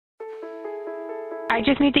I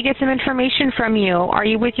just need to get some information from you. Are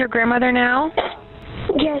you with your grandmother now?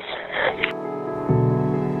 Yes.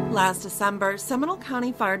 Last December, Seminole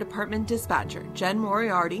County Fire Department dispatcher Jen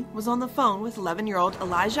Moriarty was on the phone with 11-year-old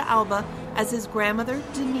Elijah Alba as his grandmother,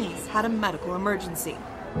 Denise, had a medical emergency.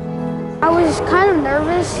 I was kind of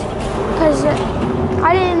nervous because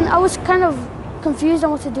I was kind of confused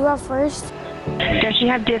on what to do at first. Does she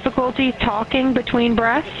have difficulties talking between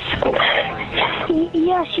breaths?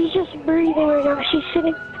 Yeah, she's just breathing right now. She's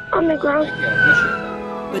sitting on the ground.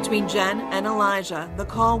 Between Jen and Elijah, the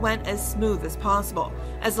call went as smooth as possible,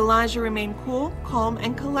 as Elijah remained cool, calm,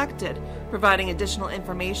 and collected, providing additional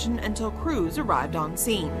information until crews arrived on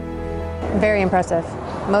scene. Very impressive.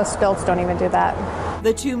 Most adults don't even do that.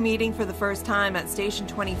 The two meeting for the first time at Station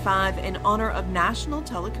 25 in honor of National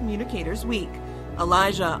Telecommunicators Week.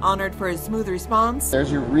 Elijah honored for his smooth response.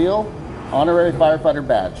 There's your real honorary firefighter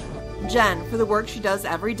badge. Jen for the work she does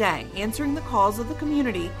every day, answering the calls of the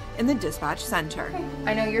community in the dispatch center.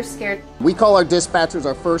 I know you're scared. We call our dispatchers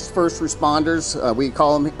our first responders. We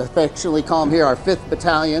affectionately call them here our 5th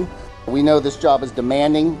Battalion. We know this job is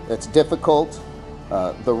demanding, it's difficult.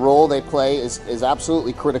 The role they play is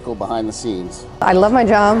absolutely critical behind the scenes. I love my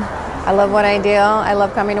job. I love what I do. I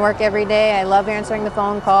love coming to work every day. I love answering the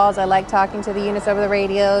phone calls. I like talking to the units over the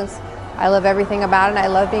radios. I love everything about it. I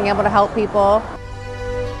love being able to help people.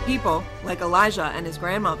 People like Elijah and his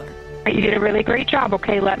grandmother. You did a really great job.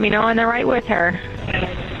 Okay, let me know when they're right with her.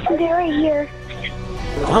 They're right here.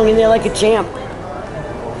 Hung in there like a champ.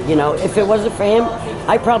 You know, if it wasn't for him,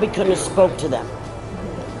 I probably couldn't have spoke to them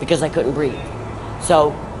because I couldn't breathe. So,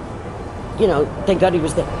 you know, thank God he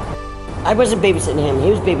was there. I wasn't babysitting him, he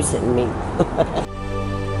was babysitting me.